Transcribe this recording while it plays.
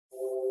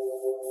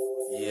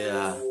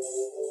Yeah.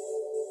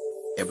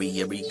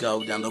 Here we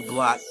go down the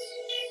block.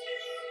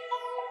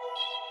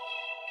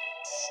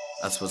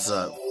 That's what's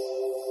up.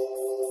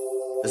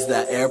 It's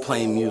that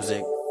airplane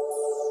music.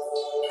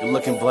 Good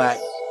looking black.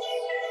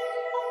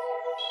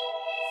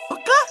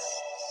 Okay.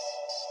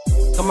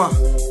 Come on.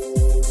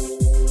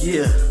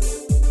 Yeah.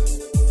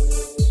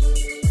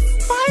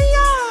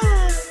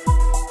 Fire!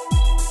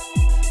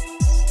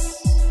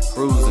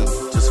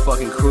 Cruising. Just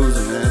fucking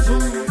cruising, man.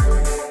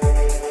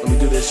 Let me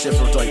do this shit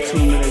for like 2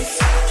 minutes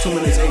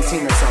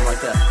 18 or something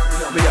like that.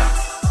 But yeah.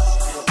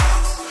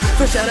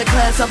 Fresh out of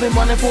class, I've been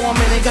running for a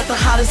minute. Got the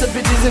hottest of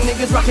bitches and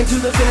niggas rocking to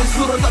the finish.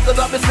 Screwed up that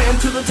I've been spitting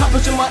to the top,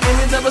 pushing my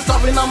image. Never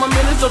stopping on my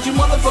minutes. Don't you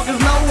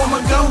motherfuckers know I'ma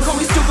go? Call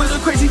me stupid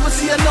or crazy, but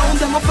see I know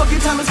that my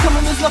fucking time is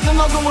coming. There's nothing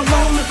I'll go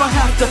alone if I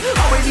have to.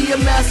 Already a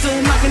master,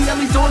 knocking down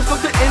these doors.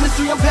 Fuck the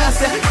industry, I'm past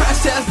that.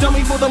 Crash test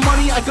dummy for the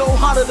money, I go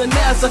harder than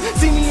NASA.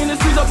 See me in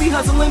the streets, I'll be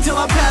hustling till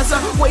I pass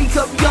out. Wake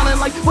up yawning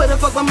like, where the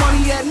fuck my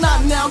money at?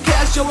 Not now,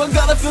 cash, yo, I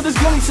gotta feel this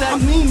money sack.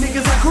 I mean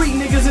niggas, I greet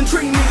niggas and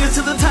treat niggas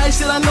to the tight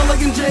shit I know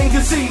like in Jane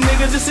can see.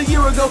 Nigga, just a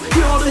year ago,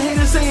 hear all the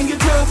haters saying you're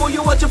terrible.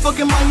 You watch your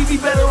fucking mind, you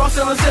be better off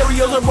selling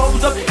stereos. I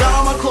rose up, got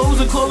all my clothes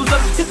and closed up.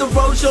 Hit the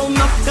road, showing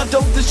up, got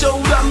dope to show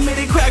up.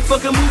 Made it crack,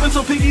 fucking moving so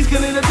piggies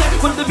couldn't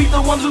attack. Wanted to beat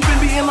the ones who've been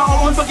beating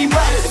all on fucking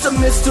black. It's a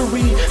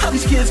mystery, how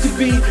these kids could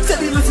be.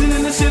 Steady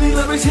listening to shitty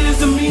lyrics, here's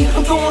to me.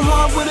 I'm going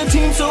hard with a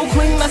team so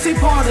clean, I say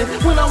pardon.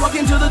 When I walk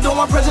into the door,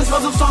 my presence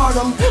smells of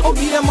stardom. Oh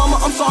yeah, mama,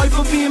 I'm sorry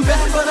for being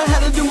bad, but I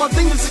had to do my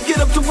thing just to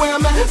get up to where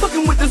I'm at.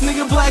 Fucking with this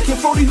nigga Black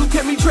and 40 who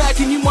kept me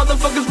tracking. You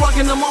motherfuckers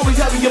rocking, I'm always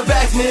having your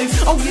back,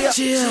 niggas. Oh yeah,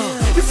 chill,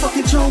 you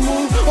fucking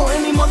chomo. Or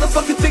any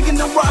motherfucker thinking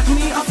to rock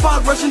me. I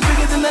fought Russians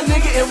bigger than that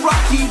nigga in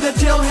Rocky. That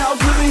jailhouse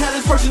living had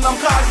his person, I'm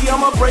cocky.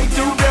 I'm a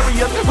breakthrough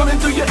barrier,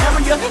 running through your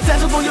area.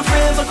 Dancing for your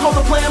fans, I call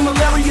the plan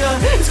malaria.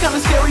 It's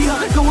kinda scary,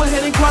 huh? Go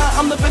ahead and cry.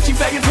 I'm the best you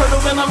faggot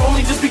turtle and I've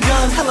only just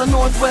begun. Hella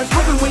Northwest,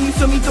 hoping when you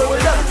feel me throw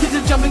it up. Kids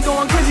are jumping,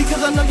 going crazy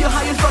cause I know you're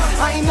high as fuck.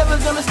 I ain't never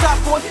gonna stop,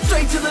 boy.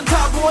 Straight to the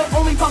top, boy.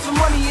 Only pop some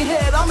money in your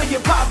head, I'll make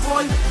it pop,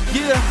 boy.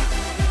 Yeah,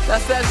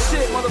 that's that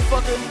shit,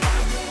 motherfucker.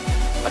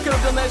 I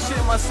could've done that shit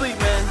in my sleep,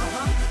 man.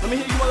 Let me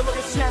hear you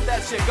motherfuckers chant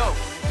that shit. Go,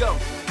 go.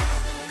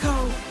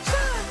 Koshir.